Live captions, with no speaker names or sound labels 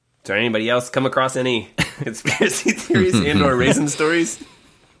So anybody else come across any conspiracy theories and/or raisin stories?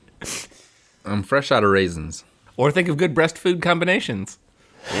 I'm fresh out of raisins. Or think of good breast food combinations.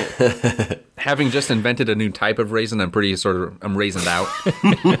 Having just invented a new type of raisin, I'm raisined out.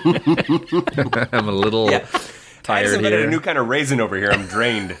 I'm a little I tired just invented here. a new kind of raisin over here. I'm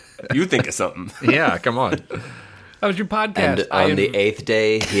drained. You think of something. Yeah, come on. That was your podcast. And on the 8th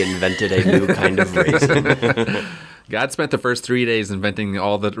day, he invented a new kind of raisin. God spent the first 3 days inventing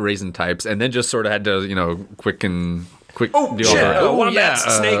all the raisin types, and then just sort of had to, quick do all Shit. the... Wombats,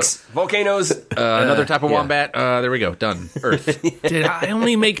 snakes, volcanoes. Another type of wombat. There we go. Done. Earth. Did I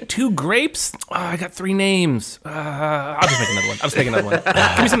only make 2 grapes? Oh, I got 3 names. I'll just make another one.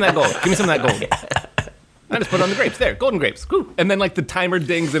 Give me some of that gold. I just put on the grapes. There, golden grapes. Woo. And then like the timer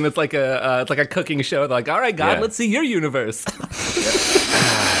dings, and it's like a cooking show. They're like, all right, God, let's see your universe.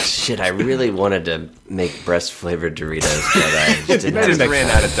 Shit, I really wanted to make breast-flavored Doritos, but I just didn't I just ran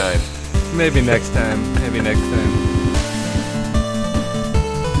out of time. Maybe next time.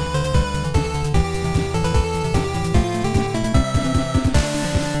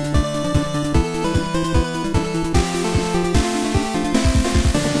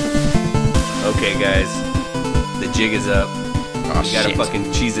 Okay, guys. The jig is up. Oh, We gotta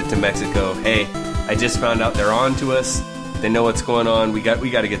fucking cheese it to Mexico. Hey, I just found out they're on to us. They know what's going on. We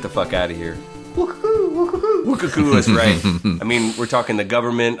gotta get the fuck out of here. Woo-cuckoo is right. I mean, we're talking the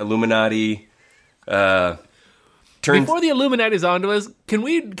government, Illuminati. Before the Illuminati's onto us, can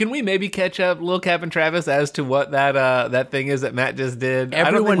we maybe catch up, Lil Cap and Travis, as to what that thing is that Matt just did?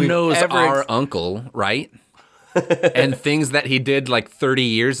 Everyone knows our uncle, right? And things that he did like 30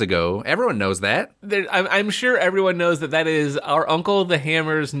 years ago. Everyone knows that. I'm sure everyone knows that is our Uncle the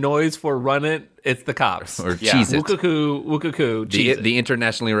Hammer's noise for run it. It's the cops. Or Cheez It. Woo-cuckoo, Cheez It. The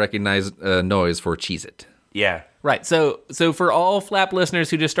internationally recognized noise for Cheez It. Yeah. Right. So for all Flap listeners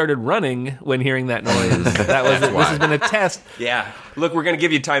who just started running when hearing that noise, that was it. This has been a test. Yeah. Look, we're going to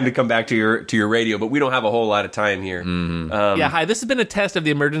give you time to come back to your radio, but we don't have a whole lot of time here. Yeah, hi. This has been a test of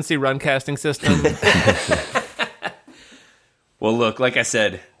the emergency run casting system. Well, look, like I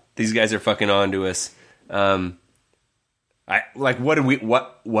said, these guys are fucking on to us. What did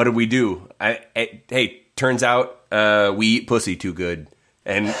we do? Hey, turns out we eat pussy too good,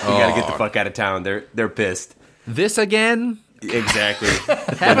 and we gotta get the fuck out of town. They're pissed. This again? Exactly.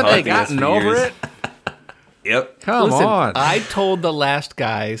 Haven't they gotten over it? Yep. Come on. I told the last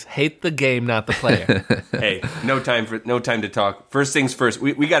guys, hate the game, not the player. Hey, no time to talk. First things first.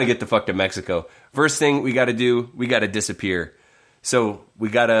 We got to get the fuck to Mexico. First thing we got to do, we got to disappear. So we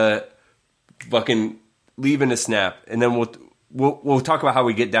got to fucking leave in a snap, and then we'll talk about how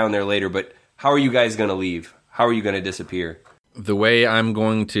we get down there later. But how are you guys gonna leave? How are you gonna disappear? The way I'm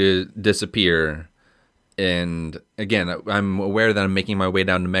going to disappear, and again, I'm aware that I'm making my way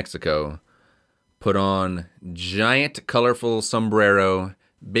down to Mexico. Put on giant, colorful sombrero,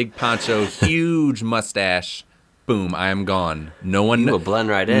 big poncho, huge mustache. Boom, I am gone. No one will blend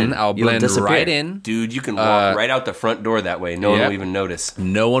right in. I'll You'll blend disappear. right in. Dude, you can walk right out the front door that way. No one will even notice.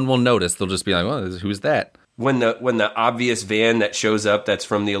 No one will notice. They'll just be like, "Oh, who's that?" When the obvious van that shows up that's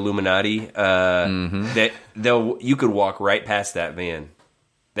from the Illuminati, you could walk right past that van.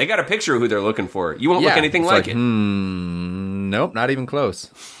 They got a picture of who they're looking for. You won't look anything like it. Nope, not even close.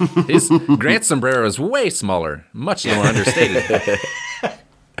 His Grant's sombrero is way smaller, much more understated.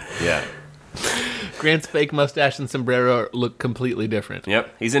 Yeah. Grant's fake mustache and sombrero look completely different.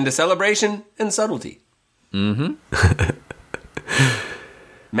 Yep. He's into celebration and subtlety. Mm-hmm.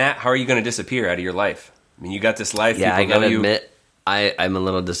 Matt, how are you going to disappear out of your life? I mean, you got this life. Yeah, I people know gotta you. admit, I'm a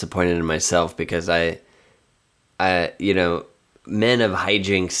little disappointed in myself because I, men of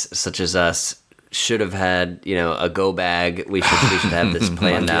hijinks such as us should have had, a go bag. We should have this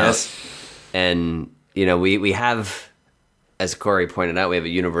planned out. Yes. And, we have, as Corey pointed out, we have a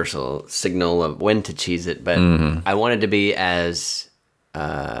universal signal of when to cheese it, but I wanted to be as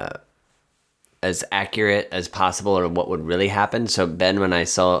accurate as possible or what would really happen. So Ben, when I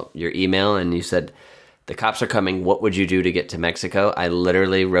saw your email and you said, the cops are coming, what would you do to get to Mexico? I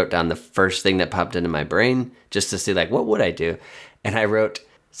literally wrote down the first thing that popped into my brain just to see, what would I do? And I wrote,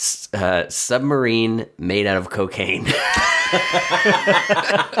 submarine made out of cocaine.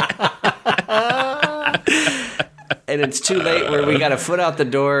 And it's too late where we got a foot out the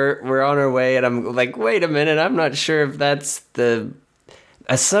door. We're on our way. And I'm like, wait a minute. I'm not sure if that's a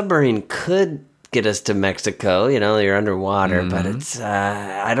submarine could get us to Mexico. You're underwater, but it's,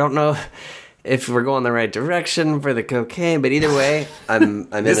 I don't know if we're going the right direction for the cocaine, but either way,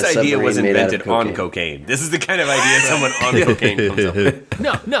 I'm in This a idea submarine was made out of invented on cocaine. This is the kind of idea someone on cocaine comes up with.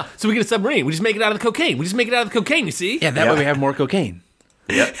 No. So we get a submarine. We just make it out of the cocaine. You see? Yeah, that way we have more cocaine.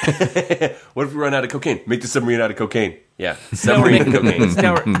 Yep. What if we run out of cocaine? Make the submarine out of cocaine. Yeah, Now we're submarine making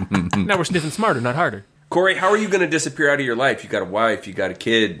cocaine. now we're sniffing smarter, not harder. Corey, how are you going to disappear out of your life? You got a wife, you got a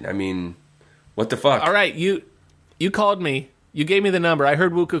kid. I mean, what the fuck? All right, you called me. You gave me the number. I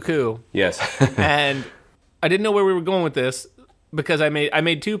heard woo cuckoo, Yes. and I didn't know where we were going with this because I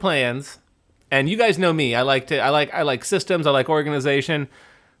made two plans, and you guys know me. I like systems. I like organization.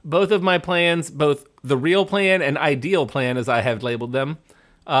 Both of my plans, both the real plan and ideal plan, as I have labeled them,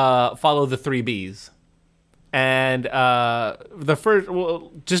 follow the 3 Bs. And the first,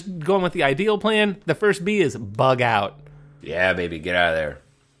 well, just going with the ideal plan, the first B is bug out. Yeah, baby, get out of there.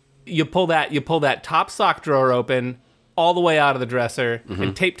 You pull that top sock drawer open all the way out of the dresser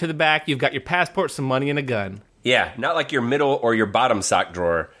and tape to the back. You've got your passport, some money, and a gun. Yeah, not like your middle or your bottom sock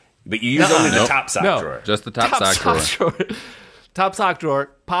drawer, but you use only the top sock drawer. Just the top sock drawer. Top sock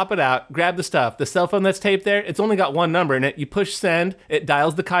drawer, pop it out, grab the stuff. The cell phone that's taped there, it's only got one number in it. You push send, it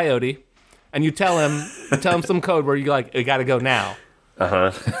dials the coyote, and you tell him some code where you're like, you gotta go now.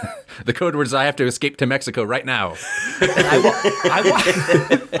 The code word is I have to escape to Mexico right now. I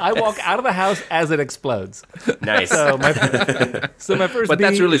walk out of the house as it explodes. Nice. So my first But B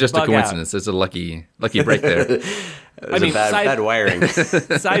that's really is just a bug coincidence. It's a lucky break there. I mean, bad wiring.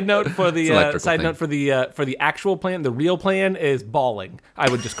 Side note for the electrical side thing. note for the actual plan. The real plan is bawling. I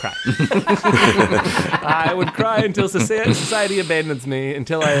would just cry. I would cry until society abandons me,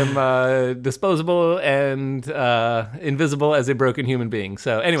 until I am disposable and invisible as a broken human being.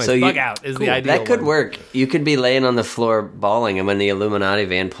 So, anyways, bug out is the ideal. That could one. work. You could be laying on the floor bawling, and when the Illuminati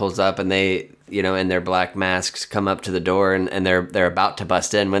van pulls up and they, in their black masks come up to the door and they're about to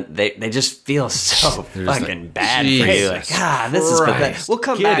bust in, when they just feel so fucking bad for you. Like, this is pathetic. We'll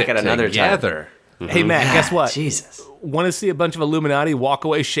come back at another time. Hey, Matt, guess what? Jesus. Want to see a bunch of Illuminati walk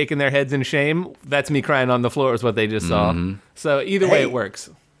away shaking their heads in shame? That's me crying on the floor is what they just saw. So either way, it works.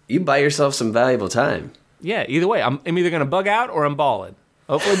 You buy yourself some valuable time. Yeah, either way. I'm either going to bug out or I'm balling.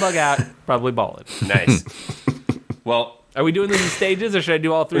 Hopefully bug out, probably balling. Nice. Well, are we doing this in stages or should I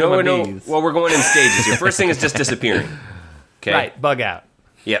do all three no. of my Bs? Well, we're going in stages. Your first thing is just disappearing. Okay. Right, bug out.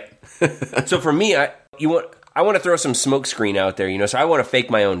 Yep. So for me, I want to throw some smoke screen out there, so I want to fake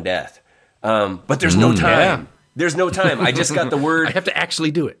my own death. But there's no time. Yeah. There's no time. I just got the word. I have to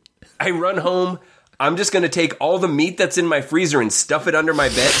actually do it. I run home. I'm just going to take all the meat that's in my freezer and stuff it under my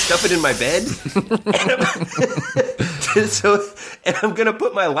bed, stuff it in my bed. And I'm going to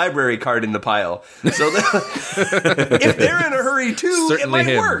put my library card in the pile. So if they're in a hurry too, Certainly it might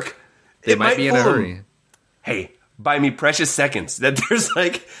him. work. They It might be in a fool 'em. hurry. Hey, buy me precious seconds. That there's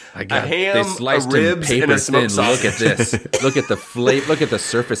like I a got ham, they a sliced him ribs, and paper a smoked thin. Look sausage. at this. Look at the look at the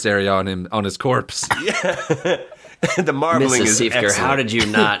surface area on him on his corpse. The marbling Mrs. is Siefker, excellent. how did you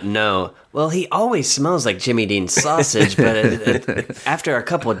not know? Well, he always smells like Jimmy Dean's sausage, but after a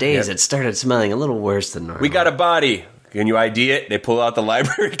couple of days, it started smelling a little worse than normal. We got a body. Can you ID it? They pull out the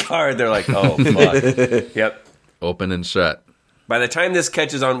library card. They're like, oh, fuck. Yep. Open and shut. By the time this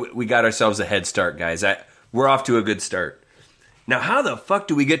catches on, we got ourselves a head start, guys. We're off to a good start. Now, how the fuck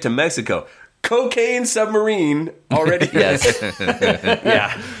do we get to Mexico? Cocaine submarine already? Yes.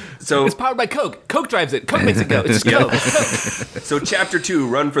 Yeah. So, It's powered by Coke. Coke drives it. Coke makes it go. It's just Coke. so chapter 2,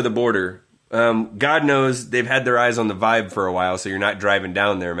 run for the border. God knows they've had their eyes on the vibe for a while, so you're not driving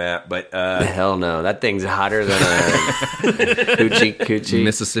down there, Matt. But Hell no. That thing's hotter than a coochie.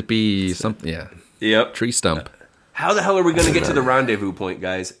 Mississippi something. Yeah. yep. Tree stump. How the hell are we going to get to the rendezvous point,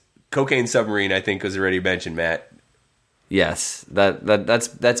 guys? Cocaine submarine, I think, was already mentioned, Matt. Yes,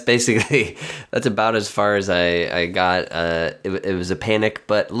 that's basically that's about as far as I got. It was a panic,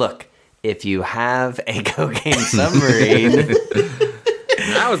 but look, if you have a cocaine submarine,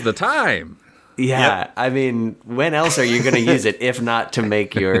 Now's the time. yeah, Yep. I mean, when else are you going to use it if not to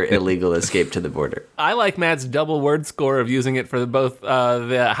make your illegal escape to the border? I like Matt's double word score of using it for both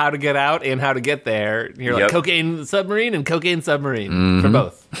the how to get out and how to get there. You're like Yep. cocaine submarine and cocaine submarine for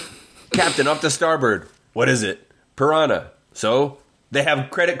both. Captain, up to starboard. What is it? Piranha. So, they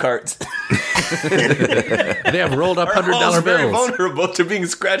have credit cards. They have rolled up Our hull's $100 very bills. vulnerable to being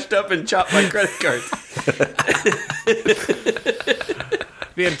scratched up and chopped by credit cards.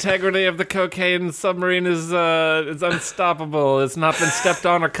 The integrity of the cocaine submarine is unstoppable. It's not been stepped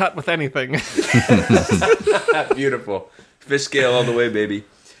on or cut with anything. Beautiful. Fish scale all the way, baby.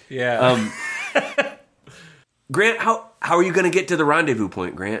 Yeah. Grant, how are you going to get to the rendezvous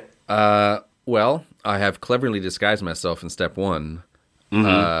point, Grant? Well, I have cleverly disguised myself in step 1.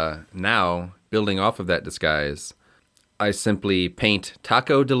 Now, building off of that disguise, I simply paint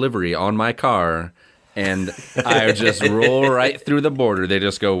taco delivery on my car, and I just roll right through the border. They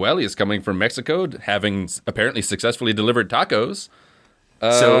just go, well, he's coming from Mexico, having apparently successfully delivered tacos.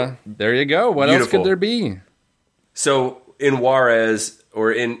 So there you go. What else beautiful. could there be? So in Juarez,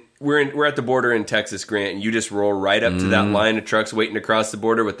 we're at the border in Texas, Grant, and you just roll right up to that line of trucks waiting to cross the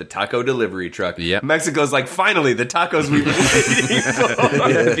border with the taco delivery truck. Yep. Mexico's like, finally, the tacos we've been waiting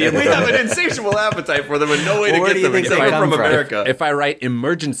for. We have an insatiable appetite for them and no way to Where do get you them. think Except they we're come from from? America. If I write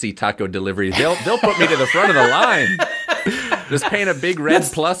emergency taco delivery, they'll put me to the front of the line. Just paint a big red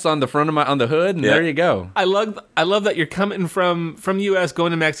plus on the front of on the hood, and there you go. I love that you're coming from U.S. going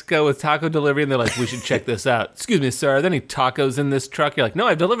to Mexico with taco delivery, and they're like, we should check this out. Excuse me, sir, are there any tacos in this truck? You're like, no,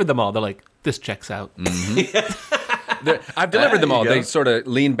 I've delivered them all. They're like, this checks out. I've delivered them There you all. go. They sort of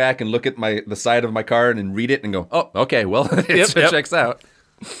lean back and look at the side of my car and read it and go, oh, okay, well, it Yep. checks out.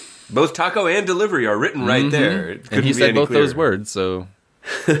 Both taco and delivery are written right there. It And couldn't he be said any both clearer. those words, so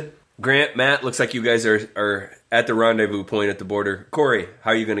Grant, Matt, looks like you guys are at the rendezvous point at the border. Corey,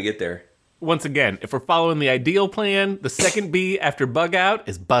 how are you going to get there? Once again, if we're following the ideal plan, the second B after bug out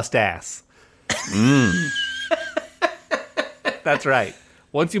is bust ass. That's right.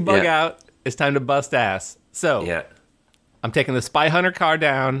 Once you bug Yeah. out, it's time to bust ass. So Yeah. I'm taking the Spy Hunter car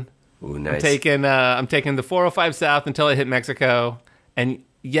down. Ooh, nice. I'm taking the 405 south until I hit Mexico. And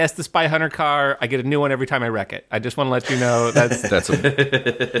yes, the Spy Hunter car, I get a new one every time I wreck it. I just want to let you know that's that's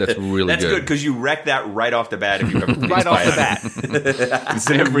really That's good good. because you wreck that right off the bat if you ever right off the bat. It's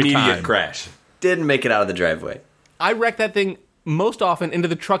an Every immediate time. crash. Didn't make it out of the driveway. I wreck that thing most often into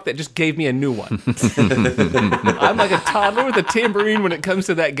the truck that just gave me a new one. I'm like a toddler with a tambourine when it comes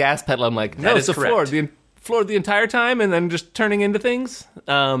to that gas pedal. I'm like, no, That it's is the floor. correct. Floored the entire time and then just turning into things.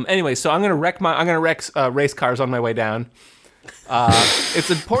 Anyway, so I'm gonna wreck race cars on my way down. It's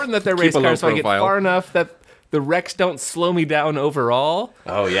important that they're race a low cars so I get profile. far enough that the wrecks don't slow me down overall.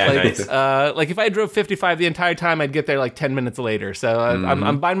 Oh, yeah, Like, nice. like if I drove 55 the entire time, I'd get there like 10 minutes later. So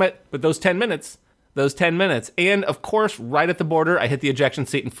I'm buying but those 10 minutes, and of course, right at the border, I hit the ejection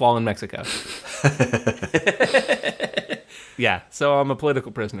seat and fall in Mexico. Yeah, so I'm a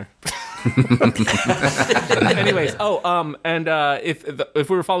political prisoner. Anyways, if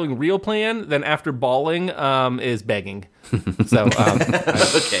we were following real plan, then after bawling is begging. So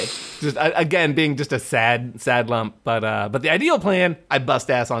Okay. just again being just a sad lump, but the ideal plan, I bust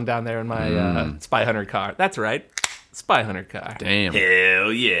ass on down there in my Spy Hunter car. That's right, Spy Hunter car. Damn.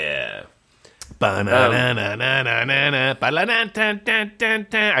 Hell yeah. I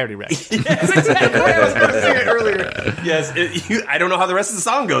already read. Yes, exactly. I was going to sing it earlier. Yes, I don't know how the rest of the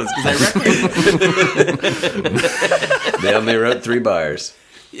song goes because I wrecked it. They only wrote 3 bars.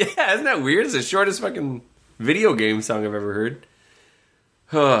 Yeah, isn't that weird? It's the shortest fucking video game song I've ever heard.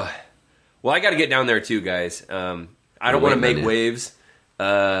 Well, I got to get down there too, guys. I don't want to waiting on make you. waves.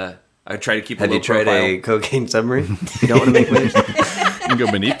 I try to keep a Have low you tried profile. a cocaine submarine? You don't want to make waves? You can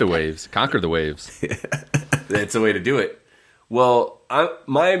go beneath the waves, conquer the waves. That's the way to do it. Well,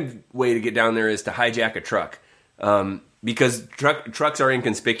 my way to get down there is to hijack a truck. Because trucks are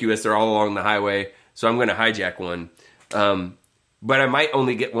inconspicuous. They're all along the highway. So I'm going to hijack one. But I might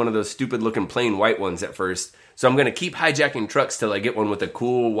only get one of those stupid-looking plain white ones at first. So I'm going to keep hijacking trucks till I get one with a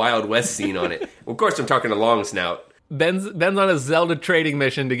cool Wild West scene on it. Of course, I'm talking a long snout. Ben's on a Zelda trading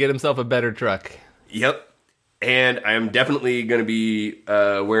mission to get himself a better truck. Yep. And I am definitely going to be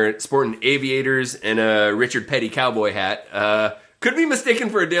sporting aviators and a Richard Petty cowboy hat. Could be mistaken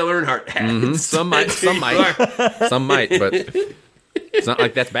for a Dale Earnhardt hat. Some might, some might, but it's not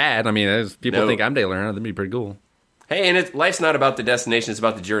like that's bad. I mean, as people No. think I'm Dale Earnhardt, that'd be pretty cool. Hey, and life's not about the destination; it's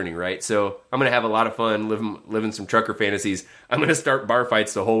about the journey, right? So I'm going to have a lot of fun living some trucker fantasies. I'm going to start bar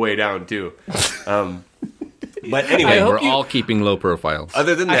fights the whole way down too. But anyway, I hope We're all keeping low profiles.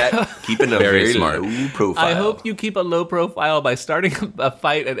 other than that, keeping a Very very, smart. low profile. I hope you keep a low profile by starting a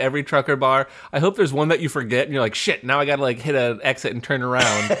fight at every trucker bar. I hope there's one that you forget and you're like, shit, now I gotta like hit an exit and turn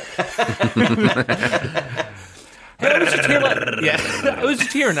around. Hey, I was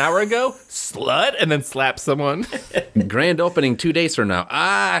just here an hour ago, slut, and then slap someone. Grand opening 2 days from now.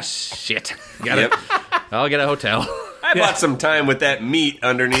 Ah, shit. Yep. I'll get a hotel. I bought some time with that meat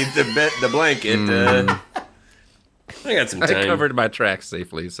underneath the blanket. I got some I time. covered my tracks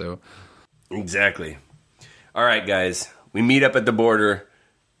safely, so. Exactly. All right, guys. We meet up at the border,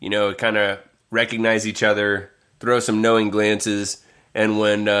 kind of recognize each other, throw some knowing glances, and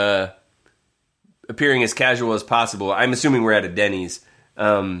when appearing as casual as possible, I'm assuming we're at a Denny's,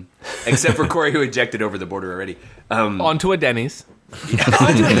 except for Corey, who ejected over the border already. Onto a Denny's.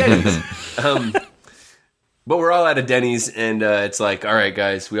 Onto a Denny's. But we're all at a Denny's, and it's like, all right,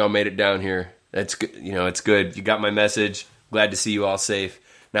 guys, we all made it down here. That's good. It's good. You got my message. Glad to see you all safe.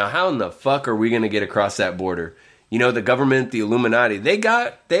 Now, how in the fuck are we going to get across that border? The government, the Illuminati, they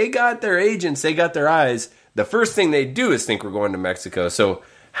got their agents. They got their eyes. the first thing they do is think we're going to Mexico. So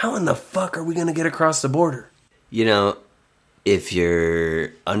how in the fuck are we going to get across the border? You know, if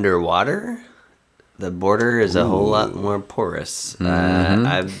you're underwater, the border is a whole lot more porous.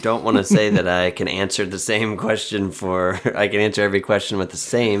 I don't want to say that I can answer the same question I can answer every question with the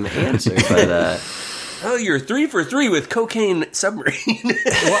same answer, but... Oh, you're 3 for 3 with cocaine submarine.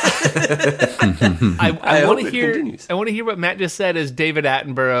 I want hope to it hear. continues. I want to hear what Matt just said as David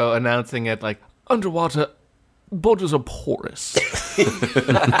Attenborough announcing it, like underwater borders are porous.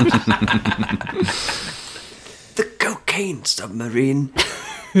 The cocaine submarine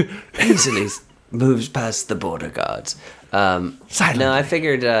easily moves past the border guards. No, I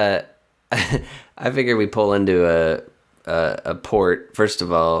figured. I figured we pull into a port. First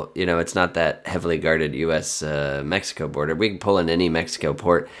of all, you know, it's not that heavily guarded U.S. Mexico border. We can pull in any Mexico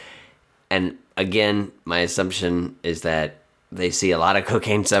port, and again, my assumption is that they see a lot of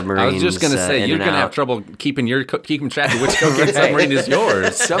cocaine submarines. I was just going to say, you're going to have trouble keeping track of which cocaine submarine is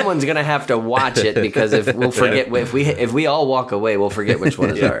yours. Someone's going to have to watch it because if we all walk away, we'll forget which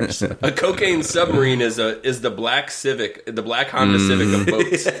one is ours. A cocaine submarine is the black Civic, the black Honda Civic of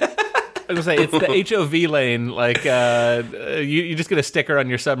boats. I was gonna say it's the HOV lane. Like you just get a sticker on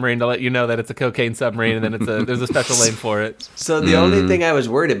your submarine to let you know that it's a cocaine submarine, and then there's a special lane for it. So the only thing I was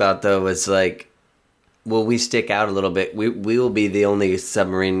worried about though was like, will we stick out a little bit? We will be the only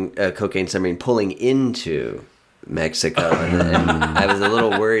cocaine submarine pulling into Mexico, and I was a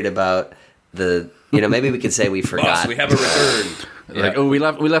little worried about maybe we could say we forgot. Boss, we have a return. Like,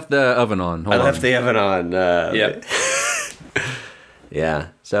 we left the oven on. Hold on. left the oven on. Yep. Yeah,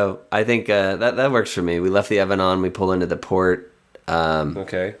 so I think that works for me. We left the oven on. We pull into the port.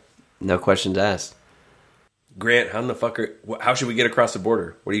 Okay. No questions asked. Grant, how should we get across the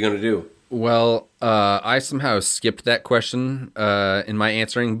border? What are you going to do? Well, I somehow skipped that question in my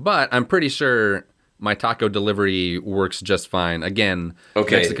answering, but I'm pretty sure my taco delivery works just fine. Again,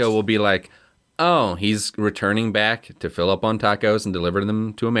 Okay. Mexico will be like, oh, he's returning back to fill up on tacos and deliver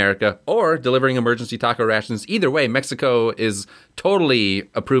them to America, or delivering emergency taco rations. Either way, Mexico is totally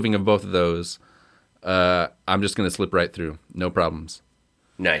approving of both of those. I'm just going to slip right through. No problems.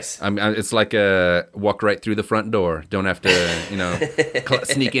 Nice. It's like a walk right through the front door. Don't have to,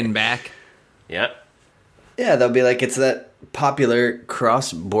 sneak in back. Yeah. Yeah, they'll be like, it's that popular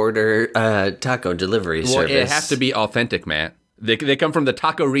cross-border taco delivery Well, service. it has to be authentic, Matt. They come from the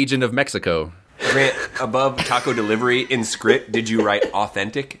taco region of Mexico. Grant, above taco delivery in script, did you write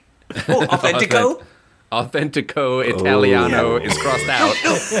authentic? Oh, authentico? Authentico Italiano is crossed out.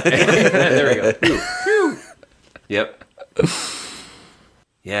 There we go. Yep.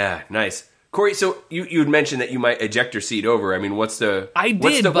 Yeah, nice. Corey, so you had mentioned that you might eject your seat over. I mean, what's the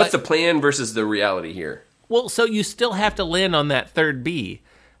plan versus the reality here? Well, so you still have to land on that third B.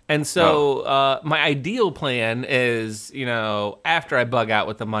 And so my ideal plan is, after I bug out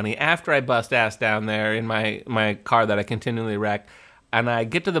with the money, after I bust ass down there in my car that I continually wreck, and I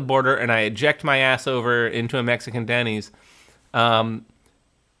get to the border and I eject my ass over into a Mexican Denny's, the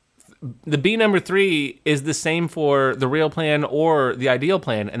B number 3 is the same for the real plan or the ideal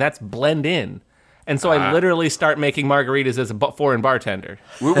plan, and that's blend in. And so I literally start making margaritas as a foreign bartender.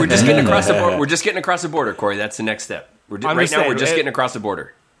 We're just getting across the border. We're just getting across the border, Corey. That's the next step. We're just getting across the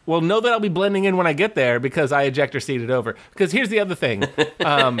border. Well, know that I'll be blending in when I get there because I ejector seated over. Because here's the other thing.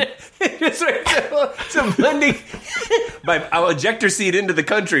 So blending, I'll ejector seat into the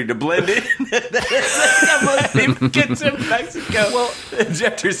country to blend in. That's how most people get to Mexico. Well,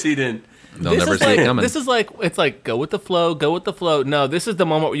 ejector seat in. They'll never see it coming. This is it's like go with the flow, go with the flow. No, this is the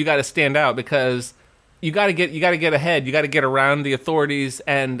moment where you got to stand out because you got to get ahead. You got to get around the authorities,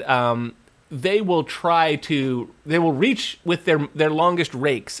 and they will reach with their longest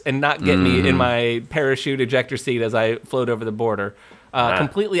rakes and not get me in my parachute ejector seat as I float over the border,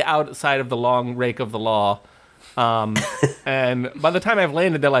 completely outside of the long rake of the law. And by the time I've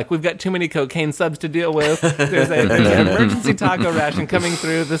landed, they're like, we've got too many cocaine subs to deal with. There's an emergency taco ration coming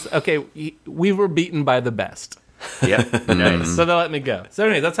through. We were beaten by the best. Yeah, nice. So they'll let me go. So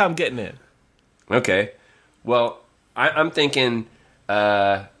anyway, that's how I'm getting in. Okay. Well, I'm thinking,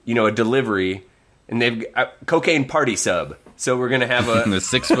 a delivery, and they've cocaine party sub. So we're gonna have a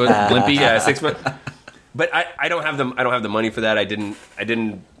 6 foot blimpy. Yeah, 6 foot. But I don't have the money for that. I didn't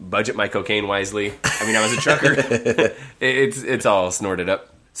budget my cocaine wisely. I mean, I was a trucker. It's all snorted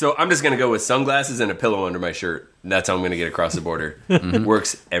up. So I'm just gonna go with sunglasses and a pillow under my shirt. And that's how I'm gonna get across the border.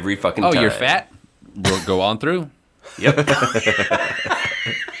 Works every fucking time. Oh, you're fat? We'll go on through. Yep.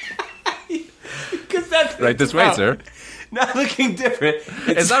 Right this way, sir. Not looking different.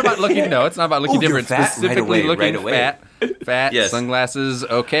 It's not about looking. No, it's not about looking different. Fat? Specifically looking fat. Fat, Yes. sunglasses.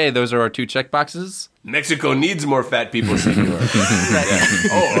 Okay, those are our 2 check boxes. Mexico needs more fat people, senor.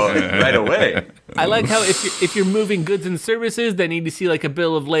 Right away. I like how if you're moving goods and services, they need to see like a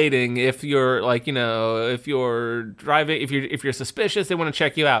bill of lading. If you're like, if you're driving, if you're suspicious, they want to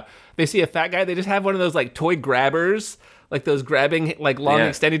check you out. They see a fat guy, they just have one of those like toy grabbers, like those grabbing like long Yeah.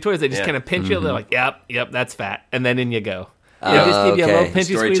 extended toys. They just Yeah. kind of pinch you. They're like, yep, that's fat, and then in you go. They just give you a little okay.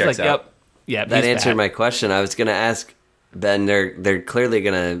 pinchy Story squeeze, checks like, out. yep, That he's answered fat. my question. I was going to ask, Ben, they're clearly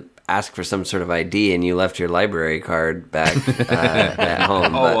going to ask for some sort of ID, and you left your library card back at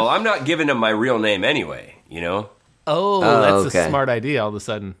home. Oh, well, I'm not giving them my real name anyway, Oh, that's a okay. smart idea. All of a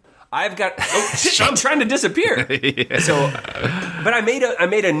sudden, I've got. Oh shit! I'm trying to disappear. So, but I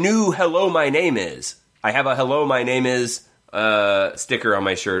made a new "Hello, my name is." I have a "Hello, my name is" sticker on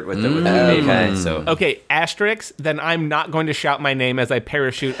my shirt with the name on it. So, okay, asterisk. Then I'm not going to shout my name as I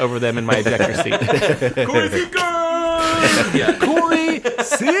parachute over them in my ejector seat. Corey Finkel! Yeah. Corey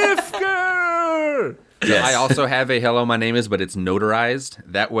Sifker. Yes. I also have a hello, my name is, but it's notarized.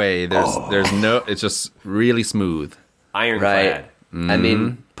 That way, there's no. It's just really smooth. Ironclad. Right. I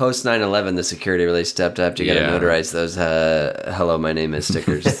mean, post 9/11, the security really stepped up. You got to Yeah. notarize those "Hello, my name is"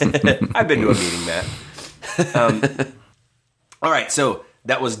 stickers. I've been to a meeting, Matt. All right, so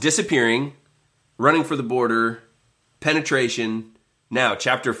that was disappearing, running for the border, penetration. Now,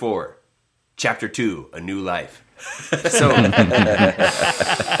 chapter 4, chapter 2, a new life. So,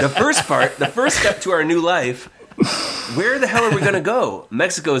 the first step to our new life. Where the hell are we going to go?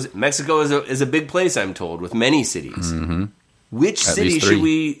 Mexico is a big place, I'm told, with many cities. Mm-hmm. Which At city least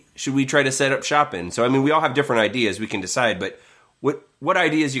 3. should we try to set up shop in? So, I mean, we all have different ideas. We can decide, but what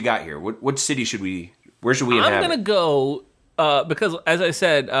ideas you got here? What city where should we inhabit? I'm gonna go because, as I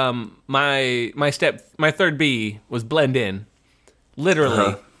said, my third B was blend in,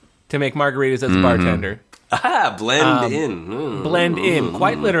 literally, to make margaritas as a bartender. Blend in. Blend in,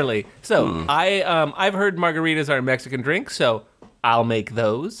 quite literally. So I've heard margaritas are a Mexican drink, so I'll make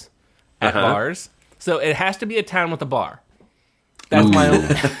those at bars. So it has to be a town with a bar. That's my own.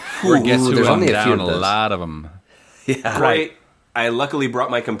 Guess who there's I'm only a few down of a those. lot of them. Right. I luckily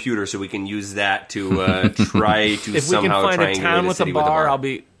brought my computer so we can use that to try to If we can somehow find a triangulate town a with a city bar, I'll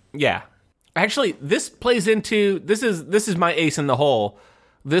be. Yeah. Actually, this plays into this is my ace in the hole.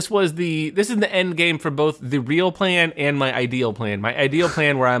 This is the end game for both the real plan and my ideal plan. My ideal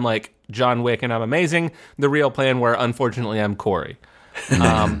plan where I'm like John Wick and I'm amazing. The real plan where unfortunately I'm Corey.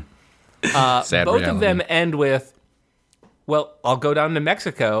 Sad Both reality. of them end with, well, I'll go down to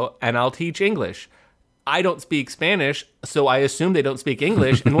Mexico and I'll teach English. I don't speak Spanish, so I assume they don't speak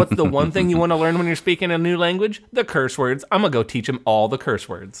English. And what's the one thing you want to learn when you're speaking a new language? The curse words. I'm going to go teach them all the curse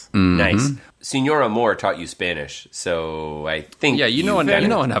words. Nice. Senora Moore taught you Spanish, so I think Yeah, you know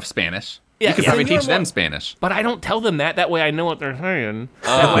enough Spanish. Yeah, you could yeah. probably Senor teach them Moore- Spanish. But I don't tell them that. That way I know what they're saying.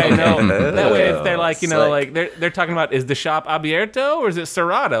 That way I know. That way if they're like, Slick. like they're talking about, is the shop abierto or is it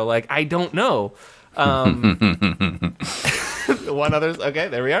cerrado? Like, I don't know. One other. Okay,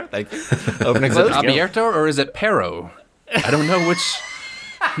 there we are. Thank you. Open and Is it close. abierto or is it pero? I don't know which.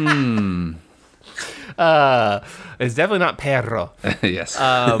 It's definitely not perro. Yes.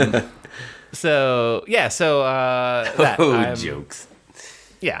 So yeah, that jokes.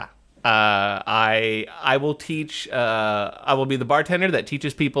 yeah. I will teach. I will be the bartender that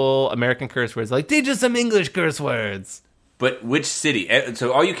teaches people American curse words. Like, teach us some English curse words. But which city?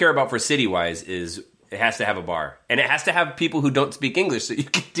 So all you care about for city-wise is it has to have a bar. And it has to have people who don't speak English so you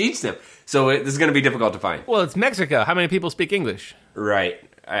can teach them. So this is going to be difficult to find. Well, it's Mexico. How many people speak English? Right.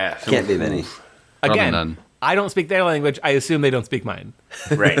 Can't be many. Again, none. I don't speak their language. I assume they don't speak mine.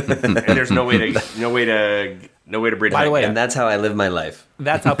 Right. And there's no way to bridge By the that way, gap. And that's how I live my life.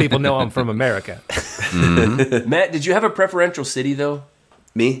 that's how people know I'm from America. Matt, did you have a preferential city though?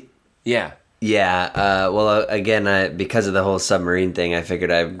 Me? Yeah. Yeah. Well, again, because of the whole submarine thing, I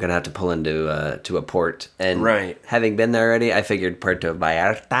figured I'm gonna have to pull into to a port. And Right. having been there already, I figured Puerto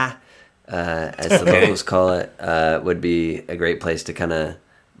Vallarta, as the locals call it, would be a great place to kind of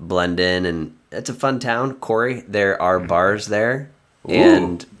blend in. And it's a fun town, Corey. There are bars there,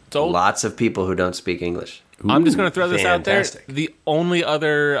 and So- lots of people who don't speak English. I'm just going to throw this fantastic. out there. The only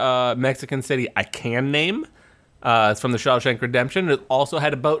other Mexican city I can name is from the Shawshank Redemption. It also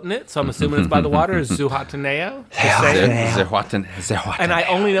had a boat in it, so I'm assuming it's by the water. Is Zuhataneo. Zehuatan. And I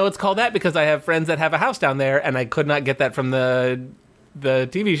only know it's called that because I have friends that have a house down there, and I could not get that from the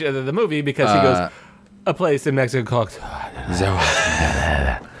TV show, the movie, because he goes, a place in Mexico called.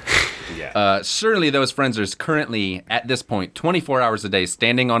 Certainly those friends are currently, at this point, 24 hours a day,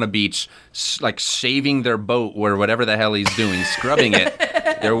 standing on a beach, like shaving their boat or whatever the hell he's doing, scrubbing it,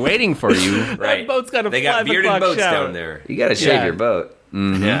 They're waiting for you. Right. boat's got a They got 5 bearded o'clock boats shower. down there. You got to shave Yeah. your boat.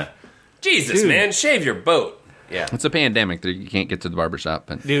 Yeah. Jesus, Dude. man, shave your boat. Yeah. It's a pandemic. You can't get to the barbershop.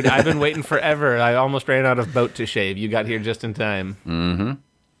 But Dude, I've been waiting forever. I almost ran out of boat to shave. You got here just in time.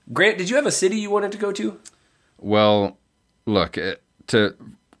 Grant, did you have a city you wanted to go to? well, look, to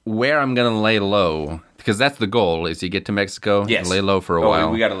where I'm going to lay low, because that's the goal, is you get to Mexico, Yes. lay low for a while.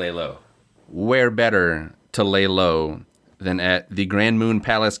 We got to lay low. Where better to lay low than at the Grand Moon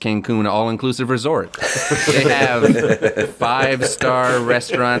Palace Cancun all-inclusive resort? They have 5-star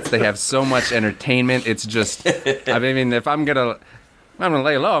restaurants. They have so much entertainment. It's just, I mean, if I'm gonna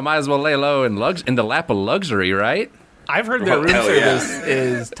lay low, I might as well lay low in the lap of luxury, right? I've heard their room hell yeah. service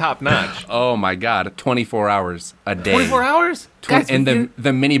is top notch. Oh my God, 24 hours a day. 24 hours? Guys, And you-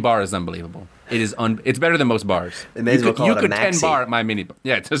 the mini bar is unbelievable. It is it's better than most bars. They may as well call you it a could maxi. 10 bar at my mini bar.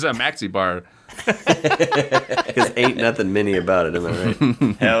 Yeah, it's just a maxi bar. Because ain't nothing mini about it, am I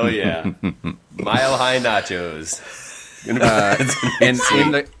right? Hell yeah. Mile high nachos.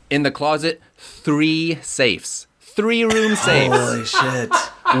 And in the closet, 3 safes. 3 room safes. Holy shit.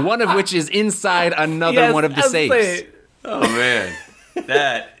 One of which is inside another Yes, one of the I'll safes. say it. Oh, man.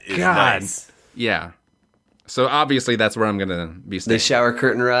 That is God. nice. Yeah. So obviously that's where I'm gonna be The staying. shower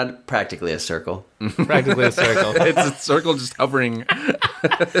curtain rod, practically a circle. Practically a circle. It's a circle just hovering.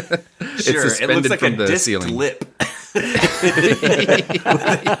 It's Sure, it suspended looks like from a the disc ceiling. lip.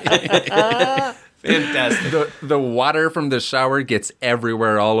 Fantastic. The water from the shower gets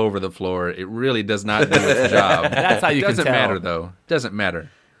everywhere, all over the floor. It really does not do its job. That's how you can Doesn't tell. matter though. Doesn't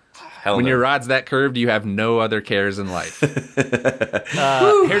matter. Hell When no. your rod's that curved, you have no other cares in life.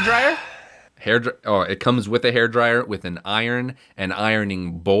 Hair dryer? It comes with a hair dryer, with an iron, an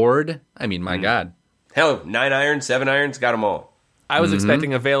ironing board. I mean, my God. Hell, 9 irons, 7 irons, got them all. I was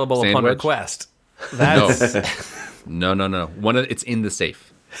expecting available upon Sandwich? request. No, That's no. It's in the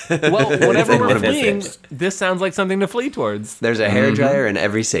safe. well, whenever we're One of the fleeing, safes. this sounds like something to flee towards. There's a hair dryer in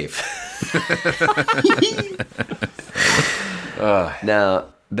every safe. Now,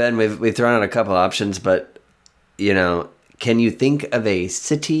 Ben, we've thrown out a couple options, but can you think of a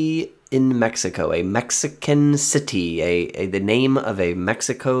city in Mexico, a Mexican city, the name of a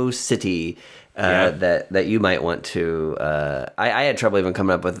Mexico city that you might want to? I had trouble even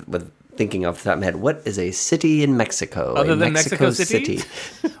coming up with thinking off the top of my head. What is a city in Mexico? Other A than Mexico City?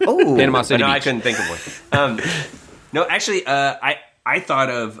 Oh, Panama City No, I Beach. couldn't think of one. No, actually, I thought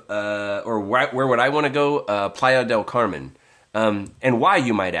of, or where would I want to go? Playa del Carmen. And why,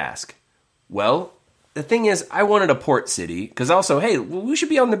 you might ask? Well, the thing is, I wanted a port city, because also, hey, we should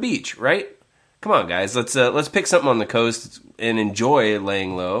be on the beach, right? Come on, guys, let's pick something on the coast and enjoy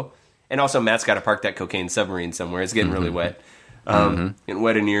laying low. And also, Matt's got to park that cocaine submarine somewhere. It's getting really wet. Getting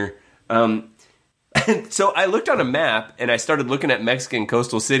wet in here. So I looked on a map, and I started looking at Mexican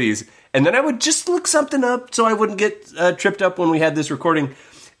coastal cities, and then I would just look something up so I wouldn't get tripped up when we had this recording.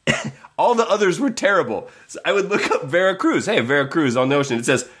 All the others were terrible. So I would look up Veracruz. Hey, Veracruz on the ocean. It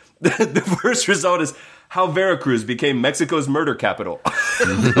says, the first result is how Veracruz became Mexico's murder capital.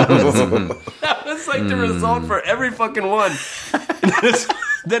 That was like the result for every fucking one.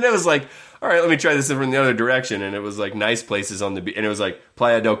 Then it was like, all right, let me try this from the other direction. And it was like nice places on the beach. And it was like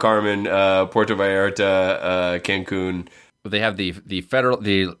Playa del Carmen, Puerto Vallarta, Cancun. They have the federal,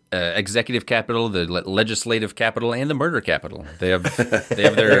 the executive capital, the legislative capital, and the murder capital. They have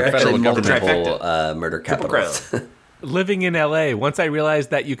their federal government. multiple murder capitals. Living in LA, once I realized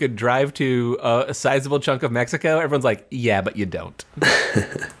that you could drive to a sizable chunk of Mexico, everyone's like, yeah, but you don't.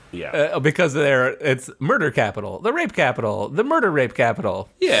 Yeah. Because it's murder capital, the rape capital, the murder rape capital.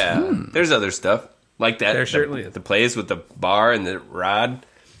 Yeah. There's other stuff like that. There certainly is. The place with the bar and the rod.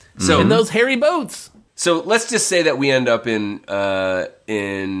 So And those hairy boats. So let's just say that we end up in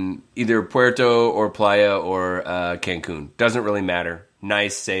either Puerto or Playa or Cancun. Doesn't really matter.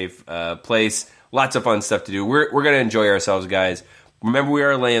 Nice, safe place. Lots of fun stuff to do. We're gonna enjoy ourselves, guys. Remember, we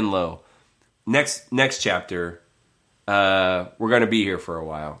are laying low. Next chapter, we're gonna be here for a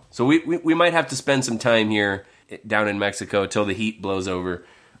while. So we might have to spend some time here down in Mexico till the heat blows over.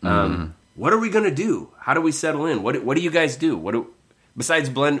 What are we gonna do? How do we settle in? What do you guys do? Besides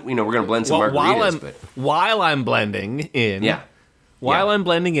blend, we're going to blend some margaritas. While I'm blending in, I'm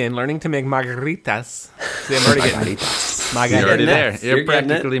blending in, learning to make margaritas. See, I'm already getting You're already there. You're You're getting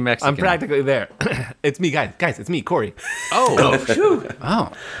practically Mexican. I'm practically there. It's me, guys. Guys, it's me, Corey. Oh, Phew.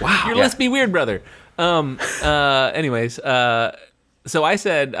 wow. Your list be weird, brother. Anyways, so I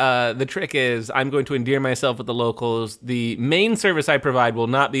said the trick is I'm going to endear myself with the locals. The main service I provide will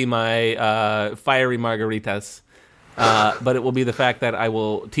not be my fiery margaritas. But it will be the fact that I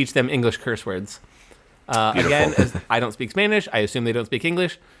will teach them English curse words. Again, as I don't speak Spanish. I assume they don't speak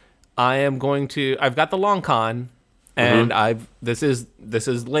English. I've got the long con, and this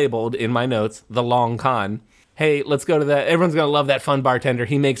is labeled in my notes, the long con. Hey, let's go to that. Everyone's going to love that fun bartender.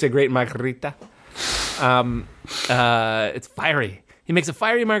 He makes a great margarita. It's fiery. He makes a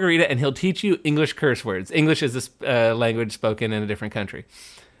fiery margarita, and he'll teach you English curse words. English is a language spoken in a different country.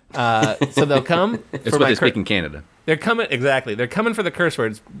 So they'll come. It's what they speak in Canada. They're coming, exactly. They're coming for the curse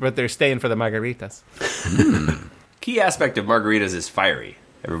words, but they're staying for the margaritas. Key aspect of margaritas is fiery.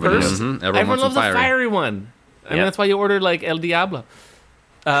 Everybody knows. Everyone loves a fiery one. I mean, that's why you order, like, El Diablo.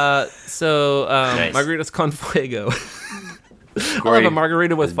 Nice. Margaritas con fuego. I'll have a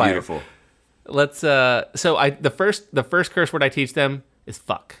margarita with fire. Beautiful. Let's, the first curse word I teach them is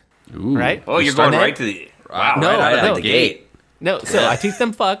fuck. Ooh. Right? Oh, you're going right to the... Wow, No, right out no. of the gate. No, so I teach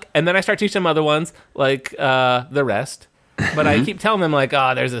them fuck, and then I start teaching them other ones, like the rest. But I keep telling them, like,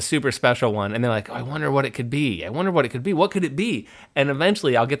 there's a super special one. And they're like, I wonder what it could be. What could it be? And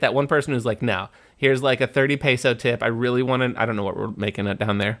eventually I'll get that one person who's like, no, here's like a 30 peso tip. I really want to, I don't know what we're making it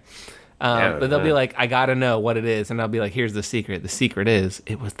down there. But they'll be like, I got to know what it is. And I'll be like, here's the secret. The secret is,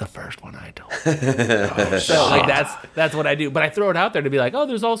 it was the first one I told. So like that's what I do. But I throw it out there to be like,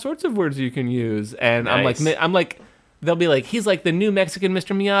 there's all sorts of words you can use. And Nice. I'm like, they'll be like, he's like the new Mexican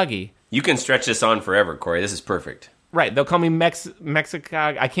Mr. Miyagi. You can stretch this on forever, Corey. This is perfect. Right, they'll call me Mexican.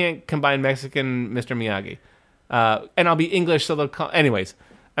 I can't combine Mexican Mr. Miyagi, and I'll be English, so they'll call. Anyways,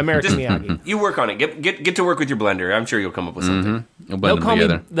 American Miyagi. You work on it. Get to work with your blender. I'm sure you'll come up with something. We'll blend them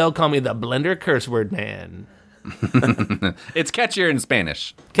together. They'll call me the Blender Curse Word Man. It's catchier in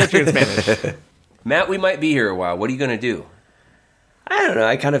Spanish. Catchier in Spanish. Matt, we might be here a while. What are you going to do? I don't know.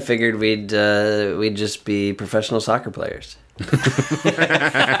 I kind of figured we'd just be professional soccer players.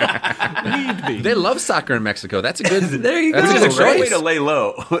 They love soccer in Mexico. That's a good. There you That's go. a It's good a great way choice. to lay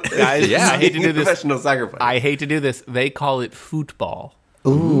low. Guys, Yeah. I hate to do this. Professional soccer player. I hate to do this. They call it football.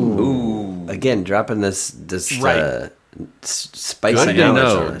 Ooh. Again, dropping this Right. spicy Good to knowledge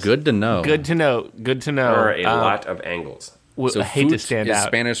know. on us. Good to know. Good to know. Good to know. There are a lot of angles. So I hate to foot stand is out.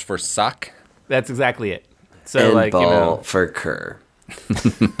 Spanish for sock. That's exactly it. So And like ball for cur.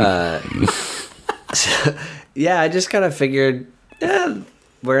 Yeah, I just kind of figured,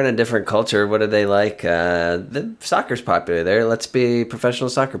 we're in a different culture. What do they like? The soccer's popular there. Let's be professional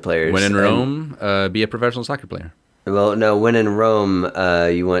soccer players. When in And- Rome, be a professional soccer player. Well, no, when in Rome,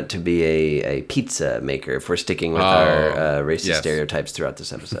 you want to be a pizza maker, if we're sticking with our racist yes. stereotypes throughout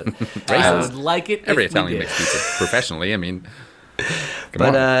this episode. I would like it. Every if we Italian did. makes pizza professionally. I mean, come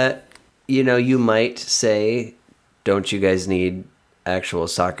But, on. you might say, don't you guys need actual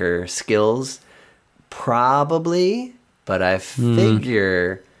soccer skills? Probably, but I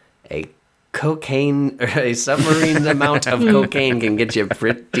figure a submarine amount of cocaine can get you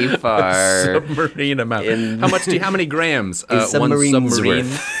pretty far. Submarine amount. How many grams? A submarine's submarine.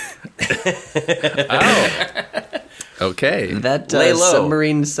 Okay. That Lay low.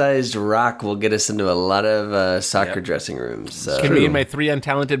 submarine-sized rock will get us into a lot of soccer dressing rooms. So. Can me and my 3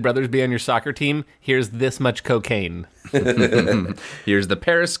 untalented brothers be on your soccer team? Here's this much cocaine. Here's the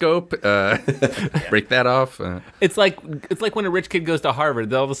periscope. Break that off. It's like when a rich kid goes to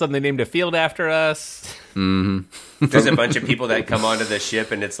Harvard. All of a sudden they named a field after us. There's a bunch of people that come onto the ship,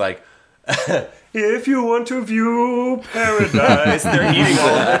 and it's like, if you want to view paradise, they're eating all,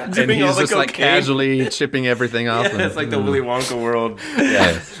 And dipping all he's the just cocaine. like casually chipping everything off. Yeah, it's like the Willy Wonka world.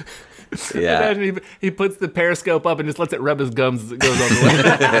 Yeah. Yeah. Imagine he puts the periscope up and just lets it rub his gums as it goes on the way.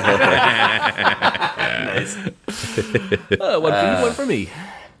 Nice. One for you, one for me.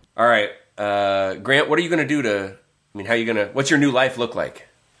 All right, Grant, what are you going to do what's your new life look like?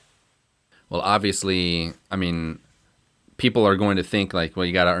 Well, obviously, I mean, people are going to think like, well,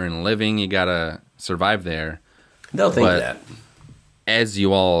 you got to earn a living, you got to survive there. They'll think But- that. As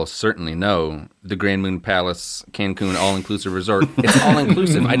you all certainly know, the Grand Moon Palace Cancun all-inclusive resort, it's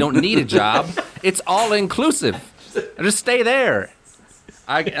all-inclusive. I don't need a job. It's all-inclusive. I just stay there.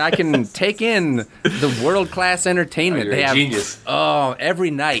 I can take in the world-class entertainment. You're They a have genius.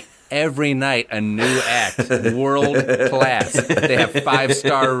 every night a new act, world-class. They have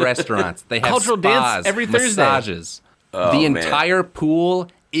 5-star restaurants. They have Cultural spas, dance every Thursday. massages. Oh, the man. entire pool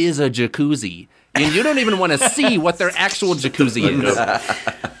is a jacuzzi. And you don't even want to see what their actual jacuzzi is.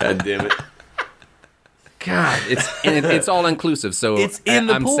 God damn it. God, it's all inclusive. So It's in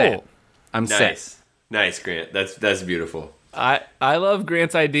the I'm pool. set. I'm set. Nice, Grant. That's beautiful. I love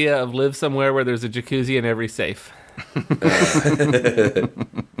Grant's idea of live somewhere where there's a jacuzzi in every safe.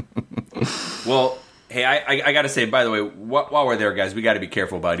 Well, hey, I got to say, by the way, while we're there, guys, we got to be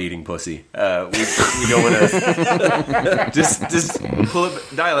careful about eating pussy. We don't want to just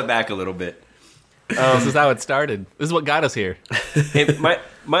dial it back a little bit. This is how it started. This is what got us here. Hey, what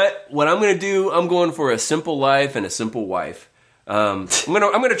I'm gonna do, I'm going for a simple life and a simple wife. I'm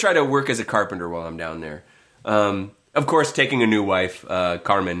gonna try to work as a carpenter while I'm down there. Of course, taking a new wife,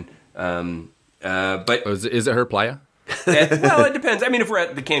 Carmen. But Is it her playa? well, it depends. I mean, if we're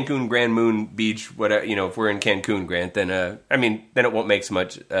at the Cancun Grand Moon Beach, whatever, if we're in Cancun, Grant, then then it won't make so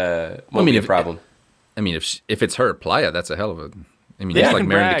much. Won't be a problem. If it's her playa, that's a hell of a. Yeah, it's I like can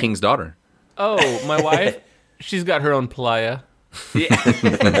marrying brag. the king's daughter. Oh, my wife, she's got her own playa. Yeah.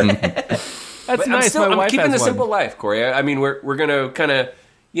 That's nice. I'm My wife keeping the has one. simple life, Corey. I mean, we're gonna kind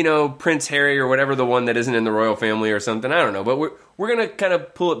of, Prince Harry or whatever, the one that isn't in the royal family or something. I don't know, but we're gonna kind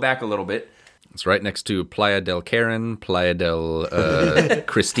of pull it back a little bit. It's right next to Playa del Carmen, Playa del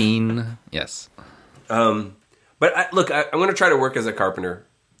Christine. Yes. But I'm going to try to work as a carpenter.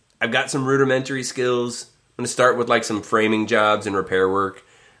 I've got some rudimentary skills. I'm going to start with like some framing jobs and repair work.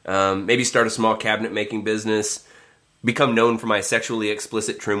 Maybe start a small cabinet making business. Become known for my sexually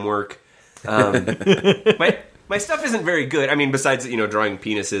explicit trim work. My stuff isn't very good. I mean, besides drawing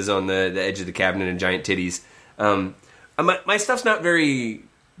penises on the edge of the cabinet and giant titties. My stuff's not very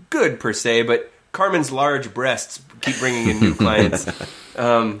good per se, but Carmen's large breasts keep bringing in new clients.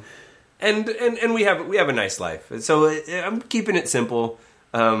 And we have a nice life. So I'm keeping it simple.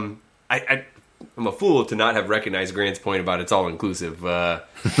 I'm a fool to not have recognized Grant's point about it's all inclusive. But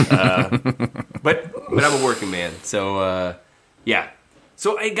I'm a working man. So yeah.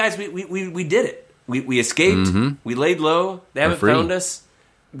 So hey guys, we did it. We escaped. Mm-hmm. We laid low. They haven't found us.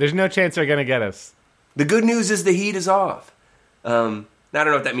 There's no chance they're gonna get us. The good news is the heat is off. I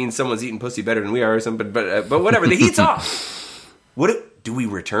don't know if that means someone's eating pussy better than we are or something, but whatever. The heat's off. Do we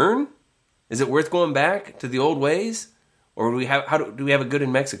return? Is it worth going back to the old ways, or do we have it good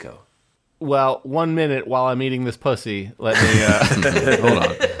in Mexico? Well, 1 minute while I'm eating this pussy. Let me Hold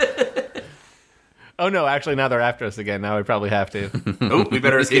on. Oh no! Actually, now they're after us again. Now we probably have to. Oh, we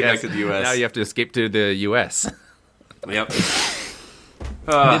better escape Yes. back to the U.S. Now you have to escape to the U.S. Yep.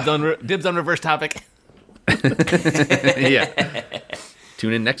 Dibs on reverse topic. Yeah.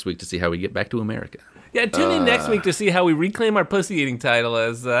 Tune in next week to see how we get back to America. Yeah, tune in next week to see how we reclaim our pussy eating title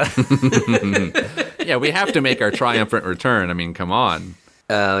as. Yeah, we have to make our triumphant return. I mean, come on.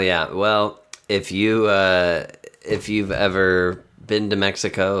 Oh yeah. Well, if you've ever been to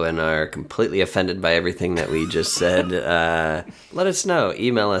Mexico and are completely offended by everything that we just said, let us know.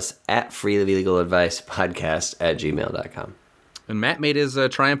 Email us at freelegaladvicepodcast@gmail.com. And Matt made his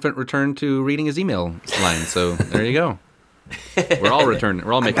triumphant return to reading his email line. So there you go. We're all returning.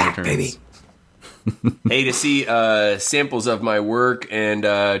 We're all making returns. baby. Hey, to see samples of my work and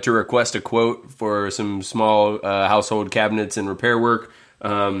to request a quote for some small household cabinets and repair work,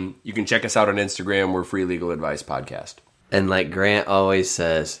 you can check us out on Instagram. We're Free Legal Advice Podcast. And like Grant always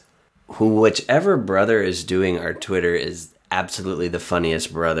says, whichever brother is doing our Twitter is absolutely the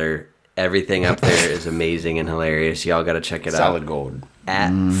funniest brother. Everything up there is amazing and hilarious. Y'all got to check it Solid out. gold.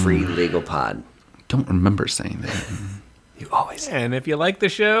 At Free Legal Pod. Don't remember saying that. You always say. And if you like the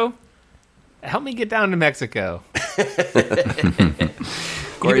show, help me get down to Mexico.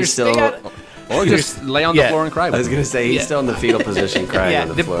 Corey's still... Or just lay on the floor and cry. I was going to say, he's still in the fetal position crying on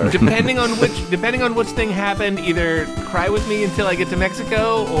the floor. Depending on which thing happened, either cry with me until I get to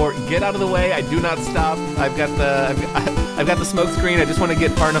Mexico or get out of the way. I do not stop. I've got the smoke screen. I just want to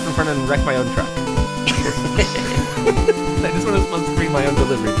get far enough in front and wreck my own truck. I just want to smoke screen my own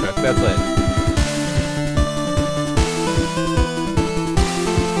delivery truck. That's it.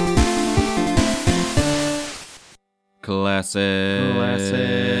 Classic.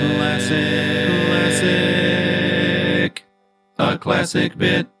 A classic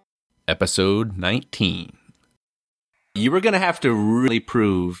bit. Episode 19. You were going to have to really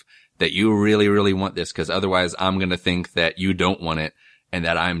prove that you really, really want this, because otherwise I'm going to think that you don't want it and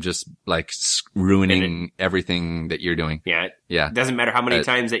that I'm just like ruining everything that you're doing. Yeah. Yeah. Doesn't matter how many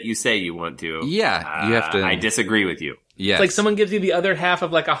times that you say you want to. Yeah. You have to. I disagree with you. Yes. It's like someone gives you the other half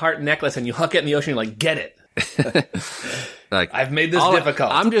of like a heart necklace and you huck it in the ocean and you're like, get it. Like, I've made this difficult.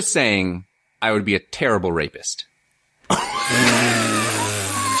 I'm just saying I would be a terrible rapist.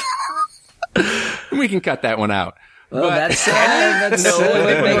 We can cut that one out. Well, that's we're going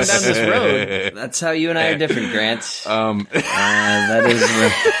down this road. that's how you and I are different, Grant. That is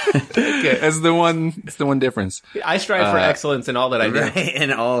Okay, that's the one. It's the one difference. I strive for excellence in all that I do. right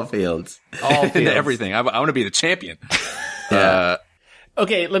in all fields. All In fields. everything. I want to be the champion.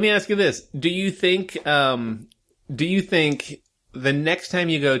 Okay, let me ask you this. Do you think the next time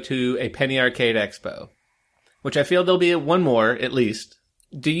you go to a Penny Arcade Expo, which I feel there'll be one more at least,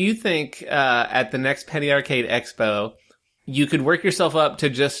 do you think at the next Penny Arcade Expo you could work yourself up to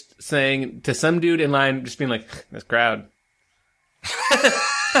just saying to some dude in line, just being like, this crowd.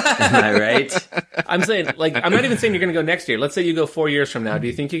 Am I right? I'm saying, like, I'm not even saying you're going to go next year. Let's say you go 4 years from now. Do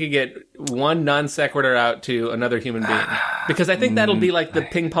you think you could get one non sequitur out to another human being? Because I think that'll be like the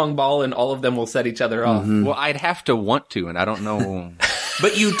ping pong ball, and all of them will set each other off. Well, I'd have to want to, and I don't know.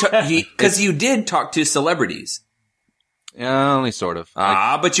 But because you did talk to celebrities. Only sort of.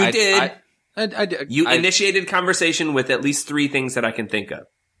 But you did. I did. You initiated conversation with at least 3 things that I can think of.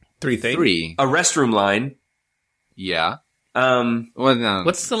 3 things? 3. A restroom line. Yeah. Well, no.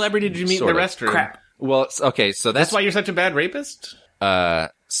 What celebrity did you meet in the restroom? Crap. Well, okay, so That's why you're such a bad rapist?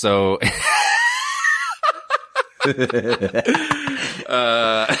 So...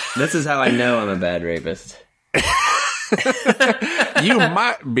 This is how I know I'm a bad rapist. You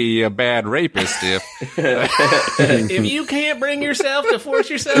might be a bad rapist if... If you can't bring yourself to force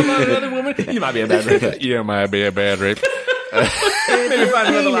yourself on another woman, you might be a bad rapist. You might be a bad rapist. Maybe find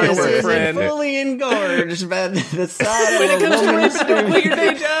another line of work, friend. Fully engorged by the side When it of a comes to woman's raping, don't quit your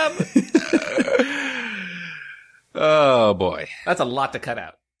day job. Oh, boy. That's a lot to cut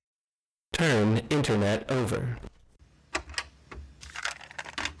out. Turn internet over.